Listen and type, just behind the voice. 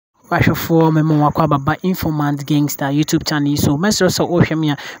Wahwefo memo wakwa baba informant gangster YouTube channel so mesro so ohwe me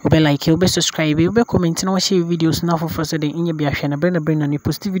a obe like obe subscribe obe comment na share videos na foforo so de enye bia hwe na brain na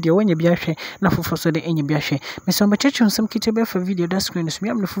post video wanya bia hwe na foforo so de enye bia hwe me so bechechu nsem kitebe for video that screen so me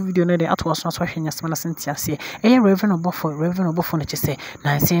am full video na de atwa so hwe nyasema na sentiase Rev.Obofour na chese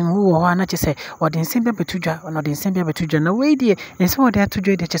na nsem wo ho na chese ode nsem bia betudwa na ode nsem bia betudwa na we die nsem ode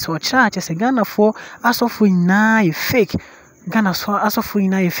atudwa de chese o kira chese Ghana for asofo na fake Ghana so asofo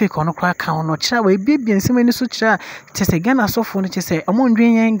ina fake ono kra ka ono kira we bibia nsem ani so kira chese Ghana asofo no chese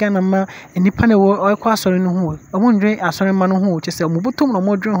omondwen yen Ghana ma nipa ne wo okwa asore no ho omondwen asore ma no ho chese omobotom no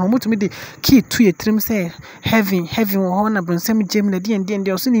modwen ho mutumi de key to yetrim say heaven ho na bronsem jem na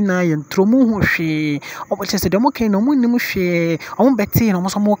de oso ni na ye ntromu ho hwe obo chese de mo kan no mo nim hwe omo beti no mo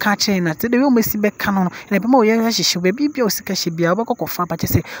so mo ka kire na te de we mo si be ka no na be ma wo ye hyehye we bibia osika hye bia obakokfa pa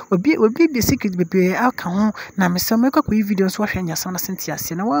chese obi bibia secret bebe aka ho na me so mekwa ko video so hwe nyasama na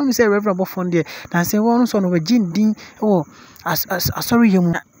sentiase na wa say Rev.Obofour de na say won so no we jindin wo asori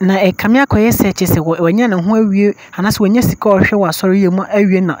yemu na ekame akoye search se wanya na ho awie anase wanya sika ohwe wa asori yemu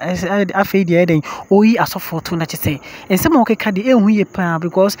awie na afei de eden oyi asofo to na chese ensem o keka de ehu ye pa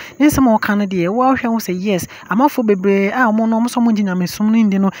because ensem o kan de wa ohwe ho say yes amafo bebre a omo no so mo nginya mesum no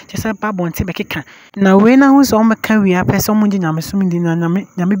ndi no chese pa bonte be keka na we na ho so o meka wi apese mo nginya mesum ndi na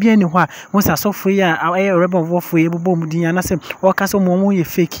nyame bia ni ho a wo sa asofo ya Rev.Obofour ye bobo mu din anase o ka so mo ye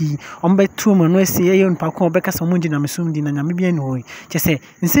fake o mbe tu mo no esi ye npa ko be ka so mo nginya mesum ndi na nyame bia ni ho chese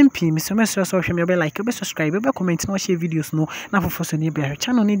simple mesro so hwe me be like be subscribe be comment no share videos no na fofo so ne be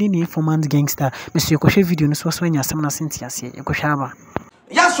channel ne di informant gangster mesro ko share video no so anya asem na sentiase e ko hwe aba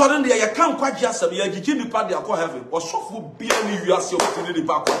ya sore de ya kan kwaji asem ya gigi nipa de akọ heaven osofo bia ni wiase o tini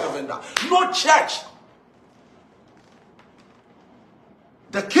nipa akọ heaven da no church.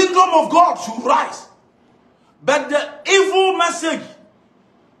 The kingdom of God should rise, but the evil message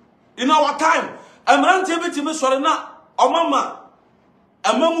in our time amrante betimi sore na omama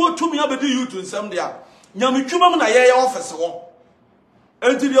amamu tumi abedi youth nsem dia nyametwuma na ye office ho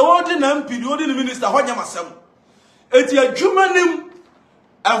enti de wodi na MP de wodi minister ho nyamasem enti adwuma nim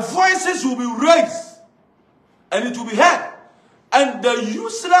and voices will be raised and it will be heard and the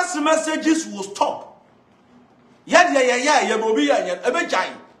useless messages will stop. If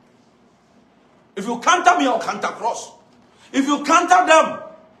you counter me, I'll counter cross. If you counter them,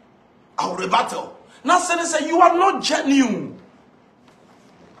 I'll rebuttal. Now say you are not genuine.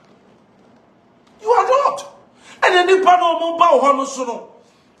 You are not. And then the panel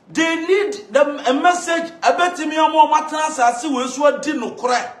they need a message about me more matters as we so did no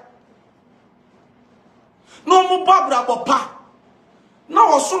cry. No more babra papa.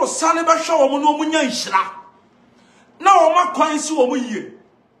 Now also Sunday ba show no munya ishra. Now ma kwansi wo muye.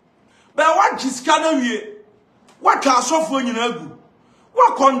 But what jiska na wie? What ka asofo nyina agu?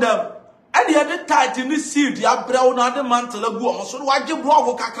 What condemn? And the other tight in this seed ya brew na the mantle agu o so wa gye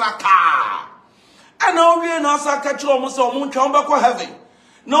bro kakraka. And now we na sa ka kire o mo so o mo ntwa be ko heaven.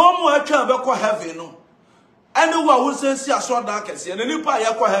 Na o mo atwa be ko heaven no. And who will say see aso da kese na nipa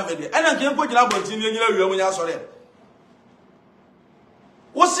ya ko heaven de. And nke mpo gina bontin ni nyina wi amunya asore.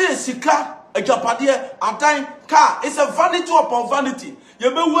 Wo se sika ajapade adan car is a vanity upon vanity. Ye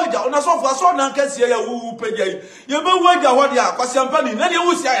be waja ona so for so na kese ya wu pagya. Ye be waja ho de akwasiampa ni na de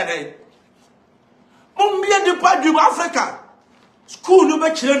wu sia ya den. Mo mbia de padwu Africa. School no be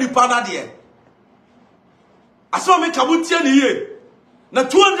kire nipa na de. Aso me kabutie ni ye. Na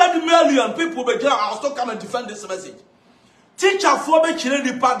 200 million people be there. I'll still come and defend this message. Teacher for be kire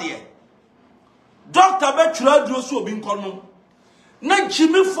nipa de. Doctor be kire duro so obi nkono. Na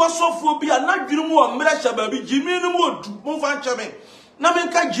Jimmy for so for be na dwuru mu o mra sha ba bi Jimmy no mu odu mo fa ncheme. Na me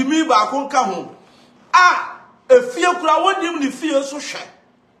nka Jimmy ba ko nka ho. Efie kura wonim ni fie so hwe.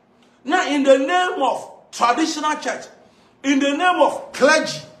 Now in the name of traditional church, in the name of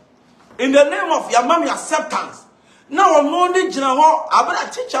clergy, in the name of your mommy acceptance, now I'm only general abra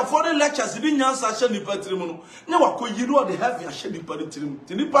teacher for the lectures in Yansa Shady Patrimonal. Now I could you the heavy and shady patrimony.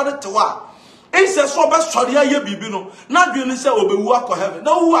 Tinipad to what? It's a so best study a year bibino. Not you say will be work or heaven.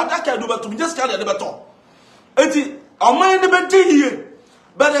 No, who that can do but to me just carry the baton. Eti, a man the betty here.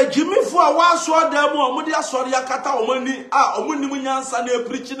 But a Jimmy for a while saw them or Mudia Soria Kata or money, or Munyan Sunday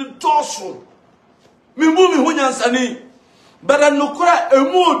preaching torso. Me moving Hunyan Sunny. But I no cry a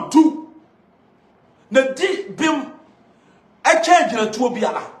more do. The deep bim a change in a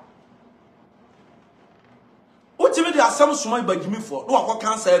tubiana. What if there are some small by Jimmy for? No, I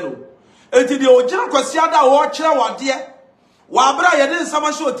can't say no. And the original Quasiada or Chera or dear. Wabra, you didn't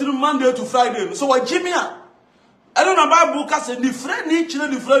summer show till Monday to Friday. So what Jimmy? I don't know about Bukas and the friend each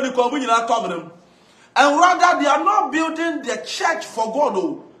and the friend who come in our them. And rather, they are not building the church for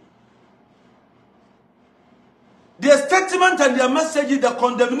God. Their statement and their message is the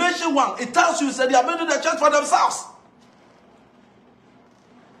condemnation one. It tells you that they are building the church for themselves.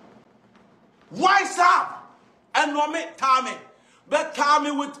 Wise up and no make Kwame, but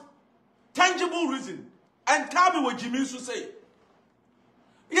Kwame with tangible reason and Kwame with Jimmy to say.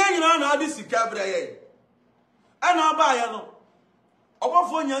 Yeah, you know how this is Gabriel. And now by no.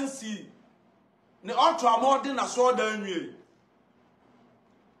 Obofour Yancy. Ne ultra more than a sword down here.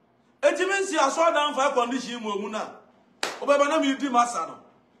 It means you are so down for a condition, Muna. Obama, you do Masano.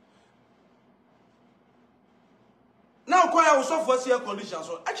 Now, quite also for your conditions.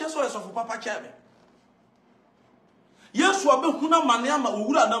 I just saw for Papa Chairman. Yes, you are Huna Maniama,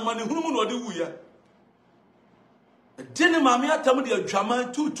 Ura, no money, whom or do we? Didn't Mamma tell me the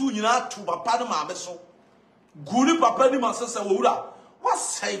drama two you know to Papa Mameso. Good Papa Massa Ura. What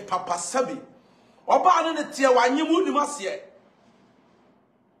say Papa Sabi? Oba ne tie wa nyemu ni masie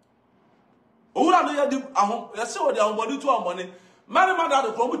owura no yadi ahon yese wo de ahonbodi to amone mari mada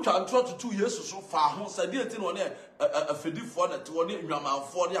de krom twa ntro to 2 years so fa ho sade enti no ne afedifo na te woni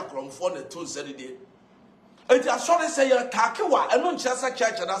nwamanfo ne akromfo na to sade de enti asore se ye kakewa eno nche sa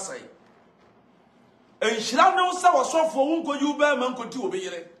church na sai enhira no sa wasofo wo nkoyi ba ma nkoti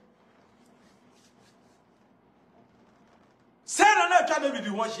obeyire se na twa David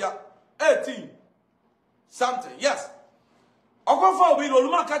ho hia 18 something, yes. Okofa obi no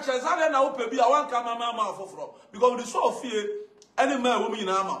luma catch Asare na ope bi awan ka mama afoforo because the so fear any man wo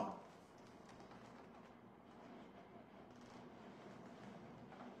nyina ama.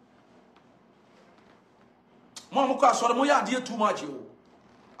 Mom ko asore mo ya de too much o.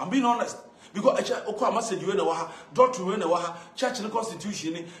 I'm being honest because okwa message we na wa ha doctrine we na wa ha church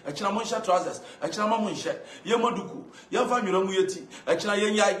constitution ni ekira mo nsha trousers ekira mo nsha ye maduku ye fa nwura mu yeti ekira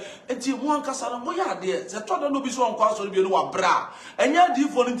ye nyai enti mo ankasa na mo ya de se to no bi so nkwa so bi no wa bra enya di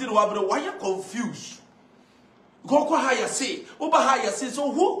volunteer wa bra why you confused go kwa ha ya say oba ha ya say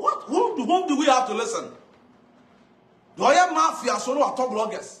so whom do we have to listen do I have mafia so no atop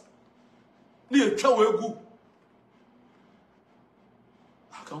bloggers ni etwa we gu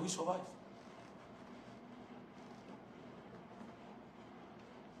how can we survive?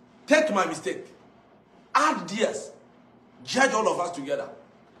 Take my mistake. Add this. Judge all of us together.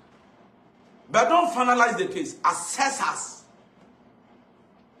 But don't finalize the case. Assess us.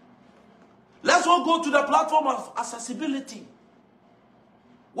 Let's all go to the platform of accessibility,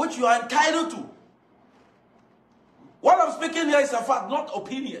 which you are entitled to. What I'm speaking here is a fact, not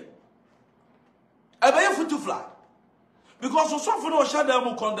opinion. I may have to fly. Because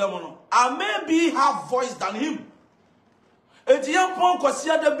I maybe have voice than him. Etiyan pon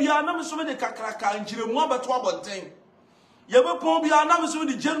kwasia da bia na me so me de kakraka njiremu abeto abonten yebe pon bia na me so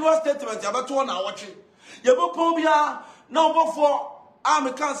me de general statement abeto na awoche yebe pon bia na Obofour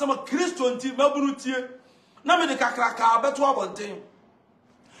am kan sama Kristo nti maburutie na me de kakraka abeto abonten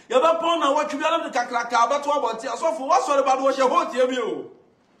yebe pon na awoche bia na de kakraka abeto abonten asofo wasore ba do wo she hotie bi o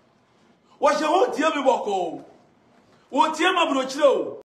wo she hotie bi boko wo tie maburuchire o